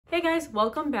Hey guys,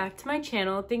 welcome back to my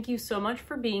channel. Thank you so much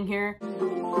for being here.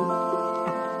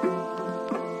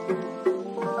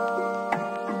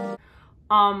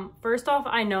 First off,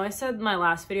 I know I said my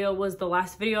last video was the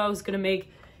last video I was gonna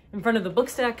make in front of the book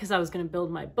stack because I was gonna build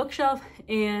my bookshelf,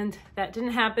 and that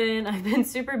didn't happen. I've been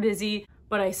super busy,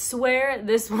 but I swear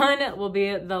this one will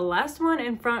be the last one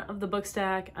in front of the book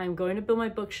stack. I'm going to build my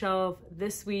bookshelf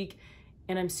this week,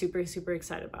 and I'm super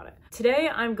excited about it. Today,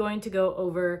 I'm going to go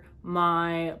over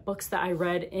my books that I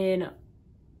read in,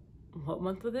 what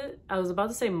month was it? I was about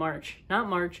to say March, not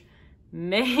March,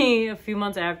 May, a few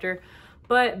months after.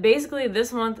 But basically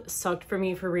this month sucked for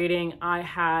me for reading. I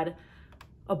had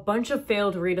a bunch of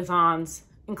failed readathons,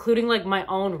 including like my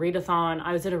own readathon.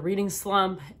 I was in a reading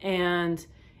slump and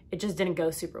it just didn't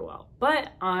go super well.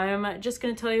 But I'm just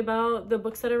gonna tell you about the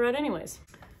books that I read anyways.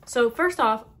 So first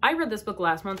off, I read this book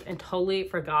last month and totally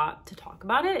forgot to talk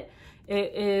about it.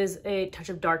 It is A Touch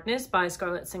of Darkness by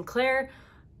Scarlett Sinclair.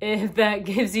 If that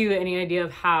gives you any idea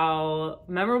of how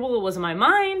memorable it was in my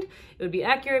mind, it would be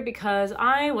accurate because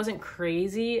I wasn't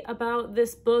crazy about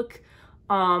this book.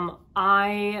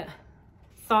 I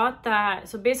thought that,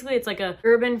 so basically it's like a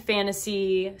urban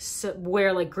fantasy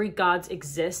where like Greek gods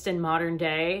exist in modern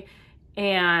day,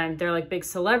 and they're like big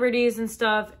celebrities and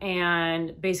stuff,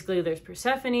 and basically there's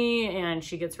Persephone and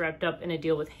she gets wrapped up in a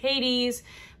deal with Hades.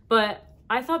 But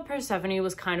I thought Persephone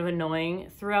was kind of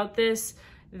annoying throughout this.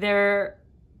 There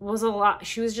was a lot,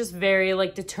 she was just very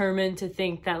like determined to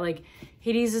think that like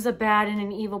Hades is a bad and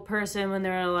an evil person when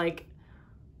they're like,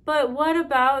 but what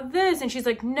about this? And she's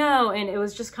like, no. And it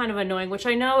was just kind of annoying, which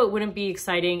I know it wouldn't be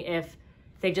exciting if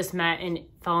they just met and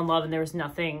fell in love and there was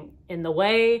nothing in the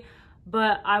way.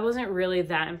 But I wasn't really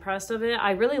that impressed of it.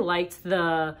 I really liked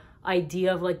the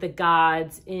idea of like the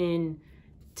gods in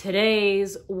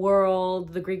today's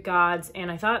world, the Greek gods,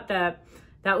 and I thought that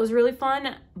that was really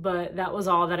fun, but that was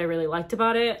all that I really liked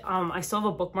about it. I still have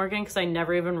a bookmark in because I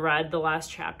never even read the last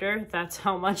chapter. That's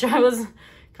how much I was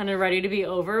kind of ready to be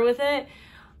over with it.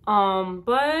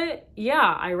 But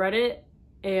yeah, I read it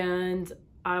and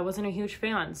I wasn't a huge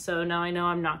fan. So now I know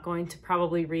I'm not going to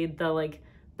probably read the like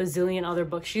bazillion other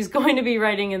books she's going to be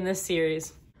writing in this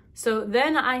series. So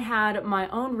then I had my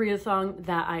own readathon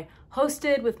that I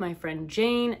hosted with my friend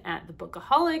Jane at the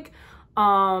Bookaholic.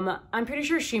 I'm pretty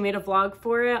sure she made a vlog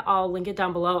for it. I'll link it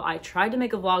down below. I tried to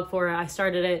make a vlog for it. I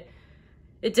started it.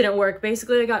 It didn't work.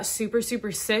 Basically, I got super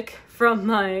sick from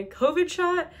my COVID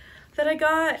shot that I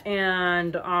got,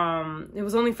 and it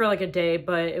was only for like a day,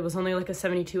 but it was only like a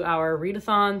 72-hour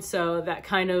readathon, so that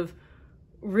kind of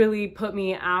really put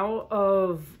me out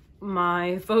of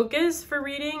my focus for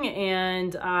reading,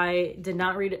 and I did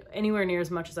not read anywhere near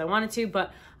as much as I wanted to,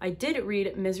 but I did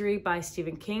read Misery by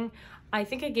Stephen King. I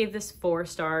think I gave this 4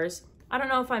 stars. I don't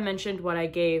know if I mentioned what I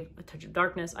gave A Touch of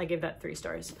Darkness. I gave that 3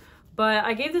 stars, but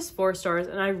I gave this 4 stars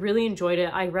and I really enjoyed it.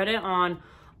 I read it on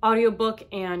audiobook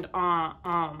and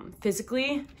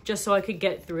physically just so I could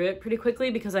get through it pretty quickly,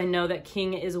 because I know that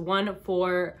King is one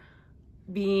for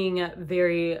being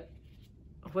very,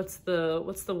 what's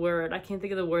the word? I can't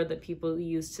think of the word that people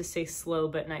use to say slow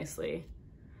but nicely.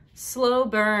 Slow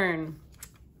burn.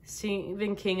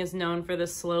 Stephen King is known for the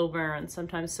slow burn,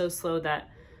 sometimes so slow that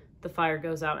the fire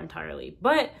goes out entirely.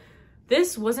 But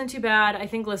this wasn't too bad. I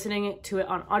think listening to it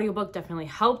on audiobook definitely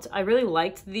helped. I really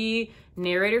liked the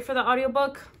narrator for the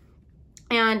audiobook.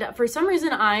 And for some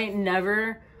reason, I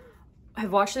never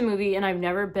have watched the movie and I've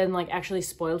never been like actually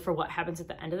spoiled for what happens at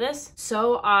the end of this.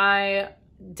 So I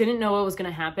didn't know what was gonna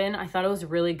happen. I thought it was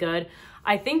really good.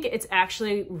 I think it's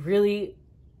actually really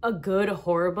a good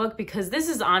horror book, because this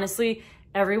is honestly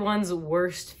everyone's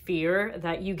worst fear,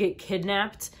 that you get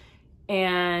kidnapped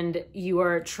and you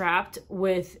are trapped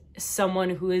with someone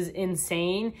who is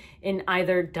insane and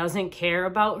either doesn't care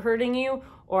about hurting you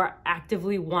or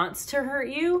actively wants to hurt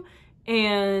you.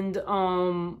 And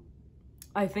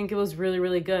I think it was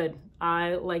really good.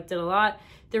 I liked it a lot.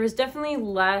 There was definitely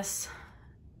less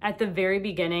at the very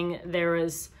beginning. There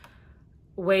was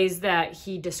ways that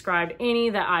he described Annie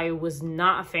that I was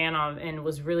not a fan of and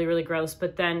was really gross.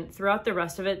 But then throughout the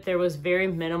rest of it, there was very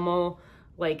minimal,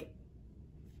 like,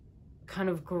 kind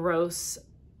of gross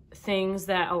things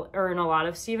that are in a lot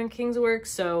of Stephen King's work.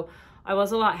 So I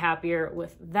was a lot happier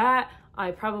with that.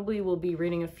 I probably will be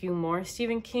reading a few more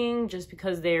Stephen King just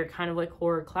because they're kind of like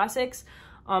horror classics.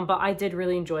 But I did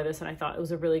really enjoy this and I thought it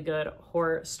was a really good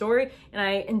horror story. And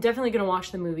I am definitely going to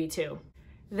watch the movie too.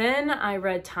 Then I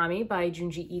read Tommy by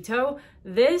Junji Ito.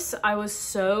 This I was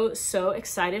so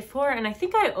excited for, and I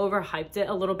think I overhyped it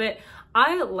a little bit.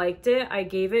 I liked it. I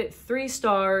gave it 3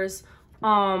 stars.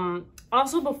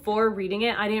 Also, before reading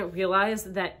it, I didn't realize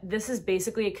that this is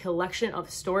basically a collection of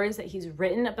stories that he's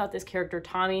written about this character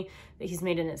Tommy that he's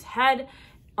made in his head,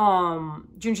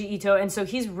 Junji Ito. And so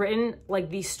he's written like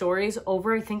these stories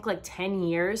over, I think, like 10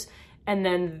 years, and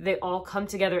then they all come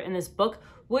together in this book,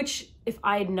 which if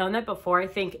I had known that before, I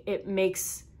think it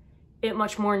makes it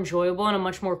much more enjoyable and a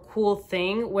much more cool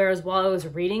thing. Whereas while I was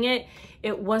reading it,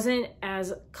 it wasn't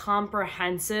as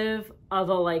comprehensive of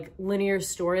a like linear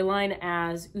storyline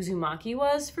as Uzumaki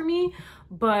was for me,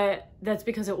 but that's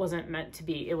because it wasn't meant to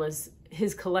be. It was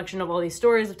his collection of all these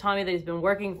stories of Tommy that he's been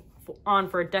working on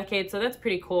for a decade, so that's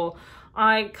pretty cool.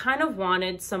 I kind of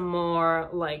wanted some more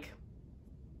like,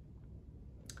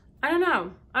 I don't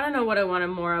know what I wanted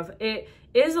more of. It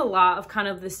is a lot of kind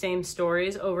of the same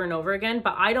stories over and over again,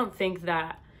 but I don't think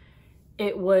that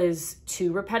it was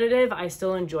too repetitive. I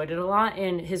still enjoyed it a lot,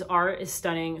 and his art is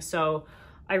stunning, so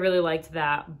I really liked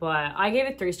that. But I gave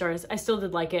it 3 stars. I still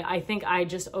did like it. I think I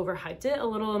just overhyped it a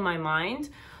little in my mind.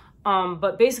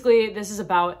 But basically, this is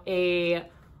about a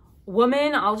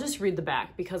woman. I'll just read the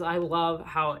back because I love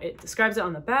how it describes it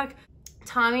on the back.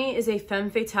 Tommy is a femme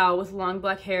fatale with long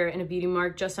black hair and a beauty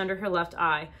mark just under her left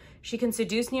eye. She can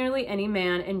seduce nearly any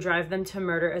man and drive them to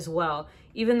murder as well,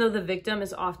 even though the victim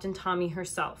is often Tommy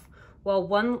herself. While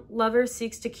one lover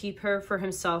seeks to keep her for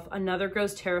himself, another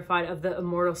grows terrified of the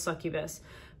immortal succubus.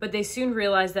 But they soon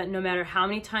realize that no matter how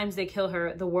many times they kill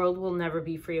her, the world will never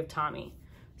be free of Tommy.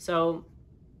 So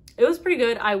it was pretty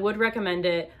good. I would recommend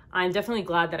it. I'm definitely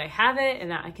glad that I have it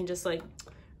and that I can just like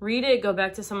read it, go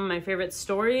back to some of my favorite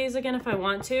stories again if I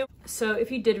want to. So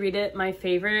if you did read it, my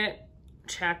favorite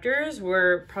chapters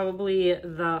were probably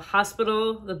the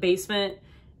hospital, the basement,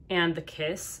 and the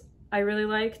kiss I really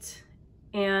liked.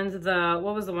 And the,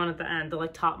 what was the one at the end? The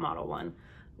like top model one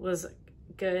was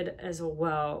good as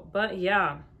well. But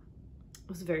yeah, it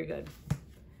was very good.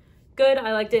 Good,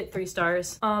 I liked it, 3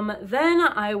 stars. Then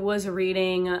I was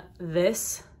reading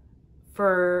this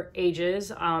for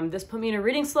ages. This put me in a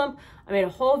reading slump. I made a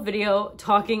whole video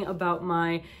talking about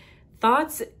my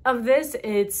thoughts of this.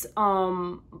 It's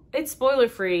spoiler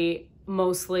free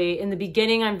mostly. In the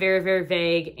beginning, I'm very, very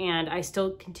vague, and I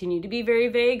still continue to be very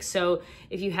vague. So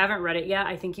if you haven't read it yet,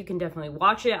 I think you can definitely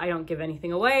watch it. I don't give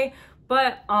anything away,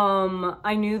 but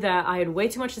I knew that I had way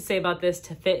too much to say about this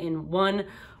to fit in one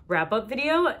wrap-up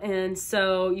video, and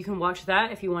so you can watch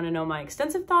that if you want to know my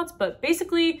extensive thoughts. But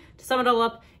basically, to sum it all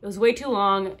up, it was way too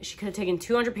long. She could have taken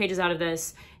 200 pages out of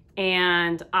this,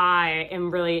 and I am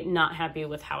really not happy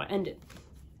with how it ended.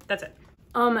 That's it.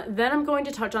 Then I'm going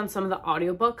to touch on some of the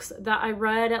audiobooks that I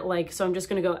read. So I'm just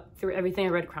going to go through everything I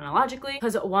read chronologically,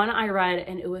 because one I read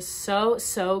and it was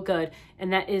so good,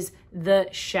 and that is The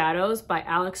Shadows by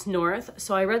Alex North.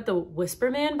 So I read The Whisper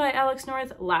Man by Alex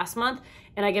North last month,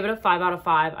 and I gave it a 5 out of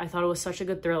 5. I thought it was such a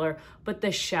good thriller, but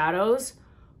The Shadows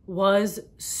was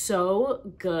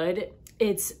so good.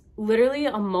 It's literally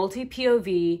a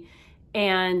multi-POV,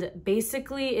 and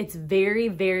basically it's very,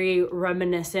 very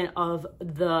reminiscent of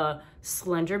the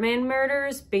Slender Man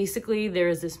murders. Basically,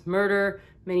 there's this murder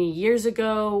many years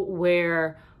ago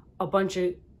where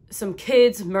some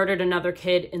kids murdered another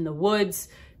kid in the woods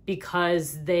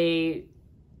because they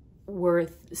were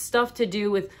stuff to do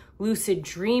with lucid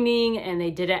dreaming, and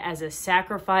they did it as a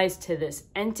sacrifice to this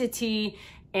entity,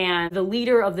 and the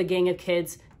leader of the gang of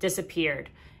kids disappeared.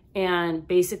 And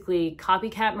basically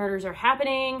copycat murders are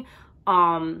happening,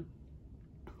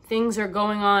 things are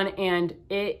going on, and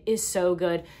it is so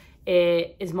good.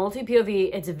 It is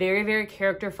multi-POV. It's very, very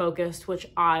character focused, which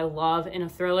I love in a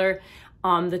thriller.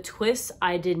 The twists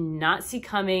I did not see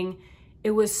coming.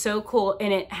 It was so cool,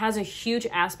 and it has a huge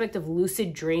aspect of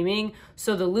lucid dreaming.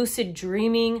 So the lucid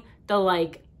dreaming,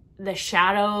 the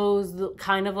shadows,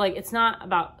 it's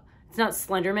not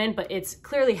Slender Man, but it's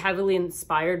clearly heavily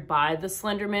inspired by the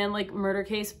Slender Man murder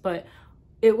case, but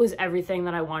it was everything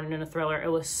that I wanted in a thriller. It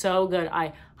was so good.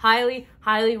 I highly,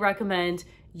 highly recommend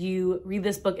you read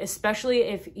this book, especially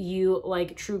if you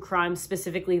like true crime,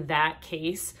 specifically that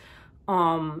case.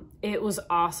 It was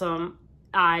awesome.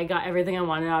 I got everything I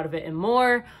wanted out of it and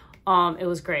more. It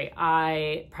was great.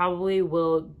 I probably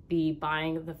will be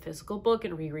buying the physical book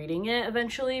and rereading it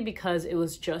eventually because it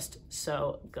was just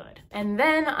so good. And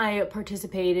then I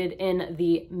participated in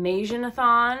the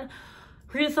readathon,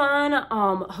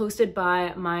 hosted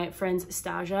by my friends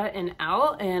Stasia and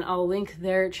Al, and I'll link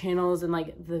their channels and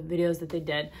the videos that they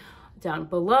did down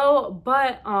below.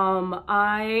 But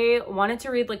I wanted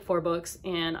to read 4 books,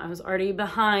 and I was already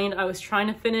behind. I was trying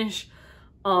to finish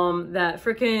that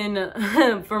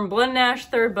freaking From Blood and Ash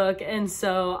 3rd book, and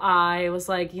so I was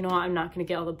like, you know what, I'm not gonna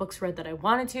get all the books read that I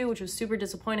wanted to, which was super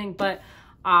disappointing. But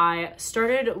I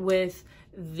started with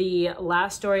The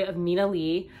Last Story of Mina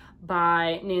Lee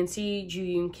by Nancy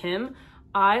Ju-Yoon Kim.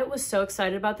 I was so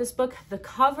excited about this book. The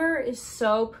cover is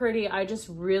so pretty. I just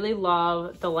really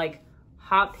love the like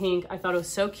hot pink. I thought it was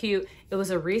so cute. It was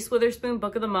a Reese Witherspoon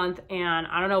book of the month, and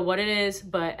I don't know what it is,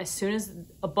 but as soon as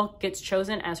a book gets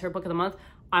chosen as her book of the month,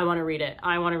 I want to read it.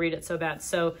 I want to read it so bad.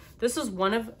 So this was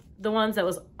one of the ones that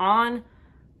was on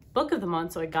book of the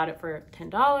month, so I got it for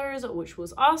 $10, which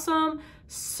was awesome.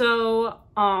 So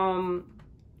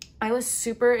I was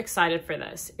super excited for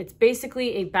this. It's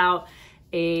basically about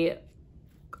a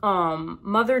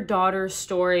mother-daughter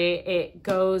story. It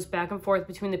goes back and forth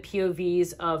between the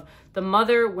POVs of the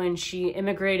mother when she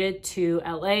immigrated to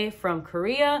LA from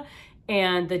Korea,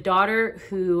 and the daughter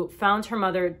who found her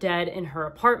mother dead in her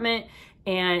apartment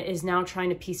and is now trying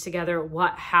to piece together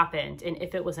what happened and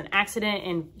if it was an accident,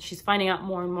 and she's finding out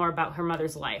more and more about her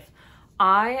mother's life.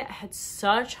 I had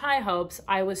such high hopes.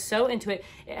 I was so into it.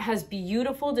 It has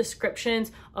beautiful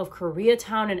descriptions of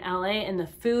Koreatown and LA and the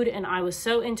food, and I was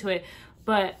so into it.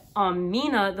 But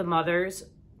Mina, the mother's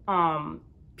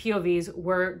POVs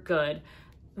were good.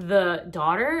 The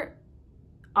daughter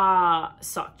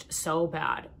sucked so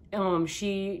bad.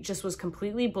 She just was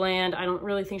completely bland. I don't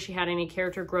really think she had any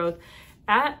character growth.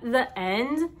 At the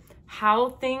end, how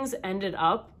things ended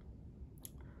up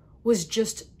was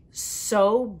just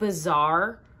so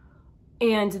bizarre,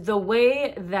 and the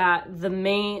way that the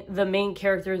main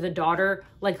character, the daughter,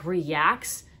 like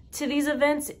reacts to these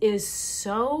events is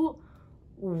so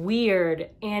weird,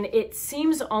 and it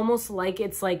seems almost like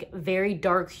it's like very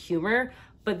dark humor,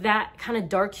 but that kind of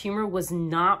dark humor was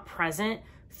not present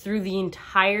through the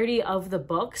entirety of the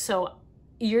book, so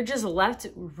you're just left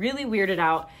really weirded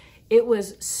out. It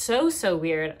was so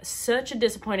weird. Such a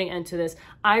disappointing end to this.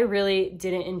 I really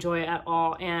didn't enjoy it at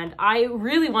all, and I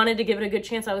really wanted to give it a good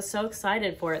chance. I was so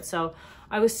excited for it, so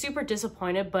I was super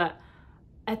disappointed, but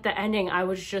at the ending, I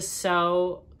was just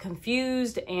so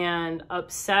confused and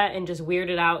upset and just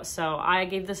weirded out, so I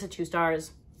gave this a 2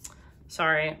 stars.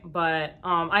 Sorry, but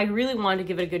I really wanted to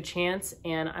give it a good chance,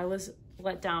 and I was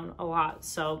let down a lot,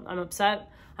 so I'm upset.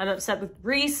 I'm upset with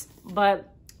Reese, but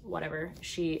whatever,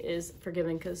 she is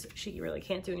forgiven because she really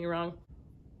can't do any wrong.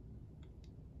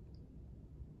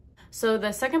 So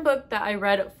the second book that I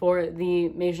read for the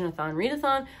Readathon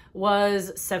readathon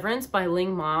was Severance by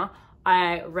Ling Ma.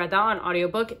 I read that on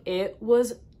audiobook. It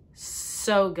was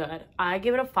so good. I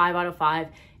give it a 5 out of 5,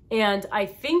 and I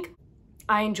think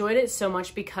I enjoyed it so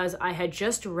much because I had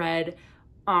just read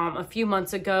a few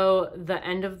months ago The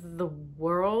End of the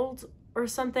World or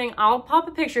something. I'll pop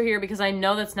a picture here because I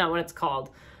know that's not what it's called.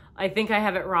 I think I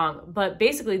have it wrong, but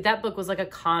basically that book was like a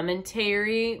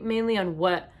commentary mainly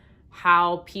on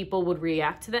how people would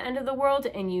react to the end of the world,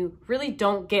 and you really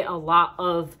don't get a lot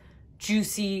of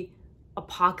juicy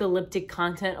apocalyptic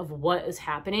content of what is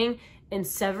happening, and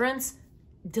Severance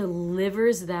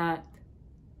delivers that.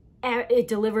 It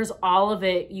delivers all of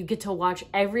it. You get to watch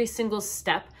every single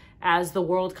step as the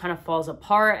world kind of falls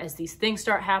apart, as these things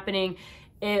start happening.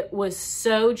 It was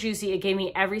so juicy. It gave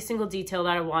me every single detail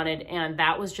that I wanted, and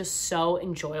that was just so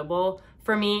enjoyable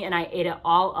for me, and I ate it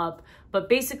all up. But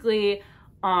basically,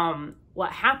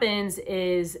 what happens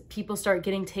is people start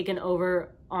getting taken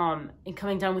over and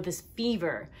coming down with this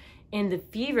fever, and the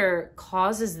fever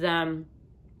causes them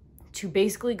to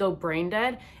basically go brain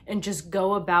dead and just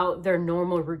go about their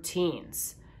normal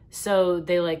routines. So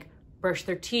they like brush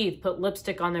their teeth, put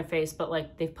lipstick on their face, but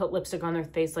like they've put lipstick on their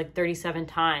face like 37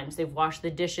 times. They've washed the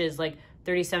dishes like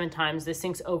 37 times. The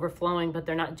sink's overflowing, but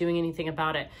they're not doing anything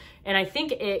about it. And I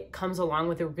think it comes along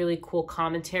with a really cool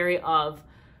commentary of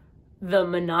the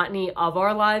monotony of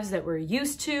our lives that we're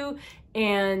used to.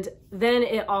 And then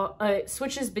it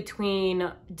switches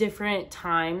between different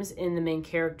times in the main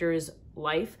character's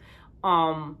life.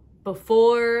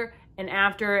 Before and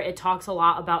after, it talks a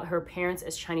lot about her parents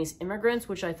as Chinese immigrants,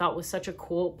 which I thought was such a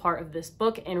cool part of this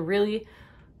book and really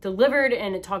delivered.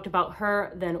 And it talked about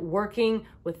her then working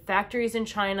with factories in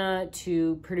China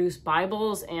to produce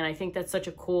Bibles. And I think that's such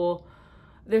a cool,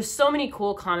 there's so many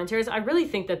cool commentaries. I really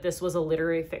think that this was a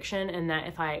literary fiction, and that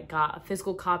if I got a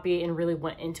physical copy and really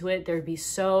went into it, there'd be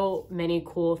so many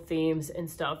cool themes and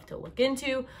stuff to look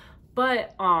into.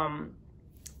 But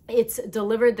it's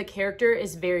delivered, the character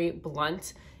is very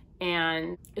blunt,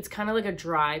 and it's kind of like a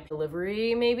dry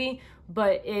delivery maybe,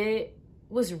 but it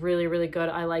was really good.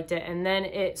 I liked it. And then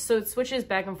it switches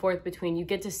back and forth between, you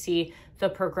get to see the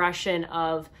progression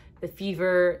of the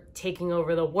fever taking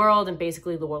over the world and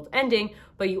basically the world ending,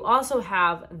 but you also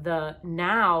have the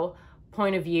now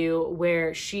point of view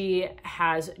where she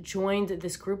has joined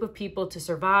this group of people to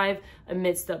survive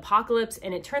amidst the apocalypse,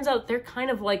 and it turns out they're kind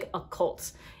of like a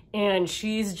cult. and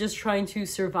she's just trying to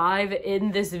survive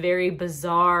in this very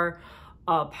bizarre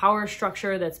power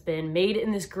structure that's been made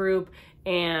in this group.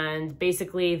 And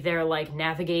basically they're like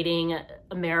navigating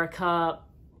America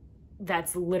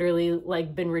that's literally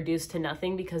like been reduced to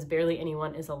nothing because barely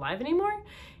anyone is alive anymore.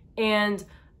 And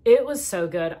it was so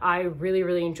good. I really,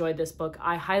 really enjoyed this book.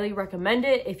 I highly recommend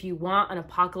it if you want an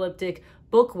apocalyptic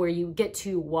book where you get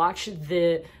to watch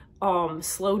the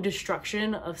slow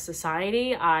destruction of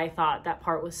society. I thought that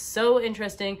part was so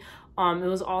interesting. It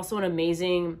was also an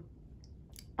amazing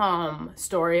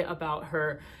story about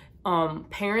her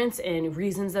parents and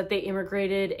reasons that they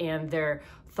immigrated and their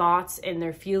thoughts and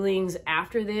their feelings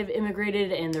after they've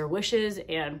immigrated and their wishes.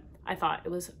 And I thought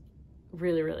it was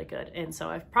really, really good. And so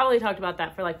I've probably talked about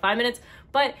that for like 5 minutes,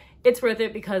 but it's worth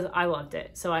it because I loved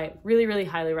it. So I really, really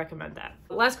highly recommend that.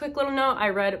 Last quick little note, I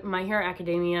read My Hero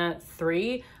Academia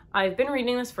 3. I've been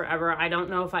reading this forever. I don't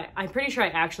know if I'm pretty sure I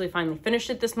actually finally finished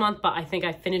it this month, but I think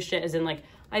I finished it as in like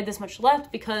I had this much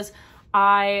left because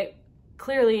I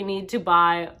clearly need to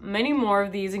buy many more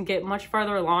of these and get much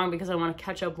farther along because I want to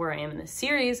catch up where I am in this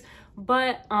series.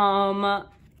 But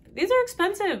these are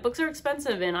expensive. Books are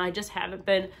expensive, and I just haven't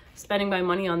been spending my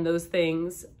money on those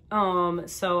things.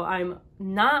 So I'm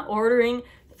not ordering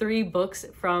 3 books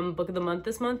from Book of the Month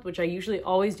this month, which I usually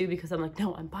always do because I'm like,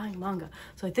 no, I'm buying manga.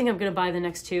 So I think I'm gonna buy the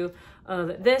next 2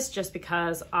 of this just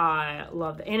because I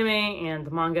love the anime and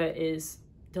the manga is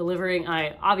delivering.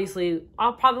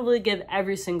 I'll probably give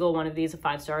every single one of these a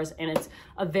 5 stars, and it's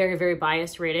a very, very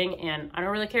biased rating, and I don't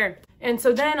really care. And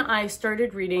so then I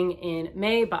started reading in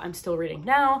May, but I'm still reading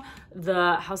now,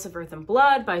 The House of Earth and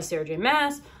Blood by Sarah J.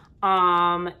 Maas.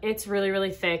 It's really,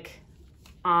 really thick.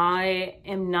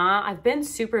 I've been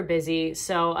super busy.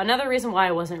 So another reason why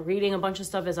I wasn't reading a bunch of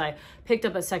stuff is I picked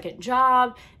up a second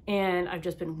job and I've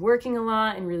just been working a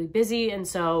lot and really busy. And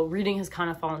so reading has kind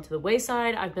of fallen to the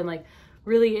wayside. I've been like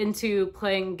really into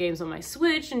playing games on my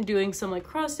Switch and doing some like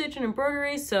cross stitch and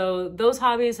embroidery. So those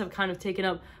hobbies have kind of taken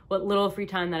up what little free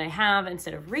time that I have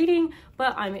instead of reading,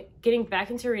 but I'm getting back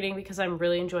into reading because I'm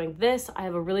really enjoying this. I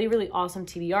have a really, really awesome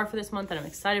TBR for this month that I'm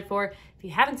excited for. If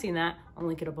you haven't seen that, I'll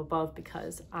link it up above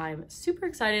because I'm super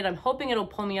excited. I'm hoping it'll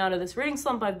pull me out of this reading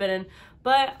slump I've been in,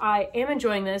 but I am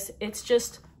enjoying this. It's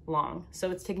just long,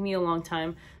 so it's taking me a long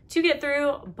time to get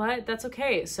through, but that's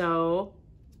okay. So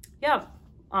yeah.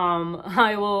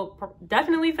 I will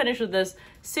definitely finish with this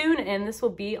soon, and this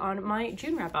will be on my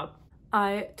June wrap up.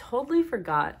 I totally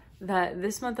forgot that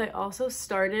this month I also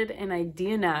started and I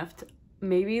DNF'd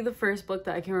maybe the first book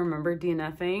that I can remember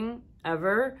DNFing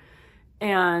ever,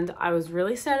 and I was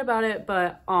really sad about it.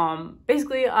 But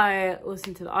basically I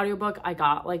listened to the audiobook. I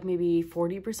got like maybe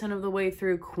 40% of the way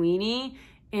through Queenie,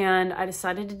 and I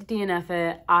decided to DNF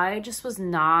it. I just was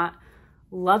not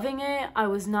loving it. I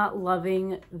was not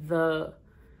loving the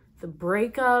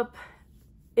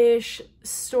breakup-ish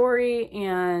story,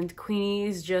 and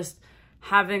Queenie's just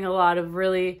having a lot of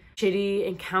really shitty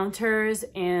encounters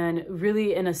and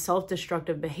really in a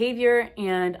self-destructive behavior.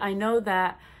 And I know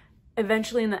that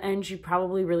eventually in the end she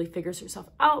probably really figures herself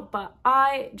out, but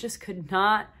I just could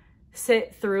not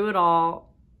sit through it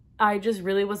all. I just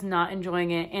really was not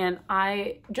enjoying it, and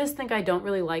I just think I don't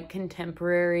really like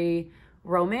contemporary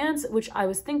romance, which I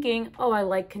was thinking, oh, I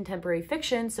like contemporary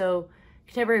fiction, so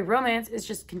contemporary romance is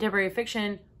just contemporary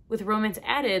fiction with romance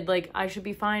added, like I should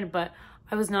be fine, but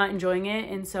I was not enjoying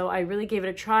it, and so I really gave it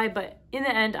a try. But in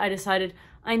the end I decided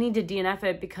I need to DNF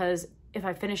it because if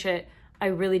I finish it, I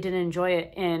really didn't enjoy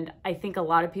it, and I think a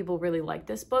lot of people really like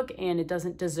this book and it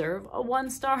doesn't deserve a 1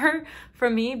 star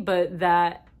from me, but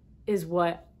that is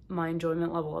what my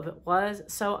enjoyment level of it was.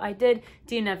 So I did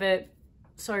DNF it.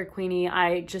 Sorry, Queenie.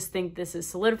 I just think this is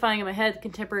solidifying in my head.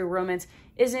 Contemporary romance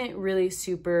isn't really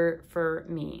super for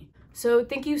me. So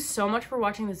thank you so much for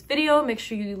watching this video. Make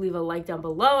sure you leave a like down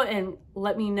below and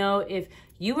let me know if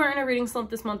you were in a reading slump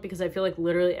this month, because I feel like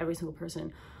literally every single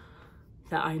person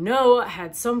that I know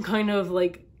had some kind of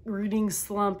like reading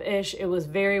slump-ish. It was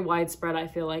very widespread, I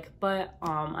feel like, but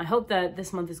I hope that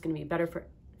this month is going to be better for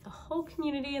the whole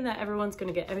community and that everyone's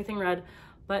going to get everything read.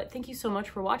 But thank you so much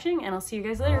for watching, and I'll see you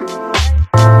guys later.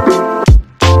 Bye.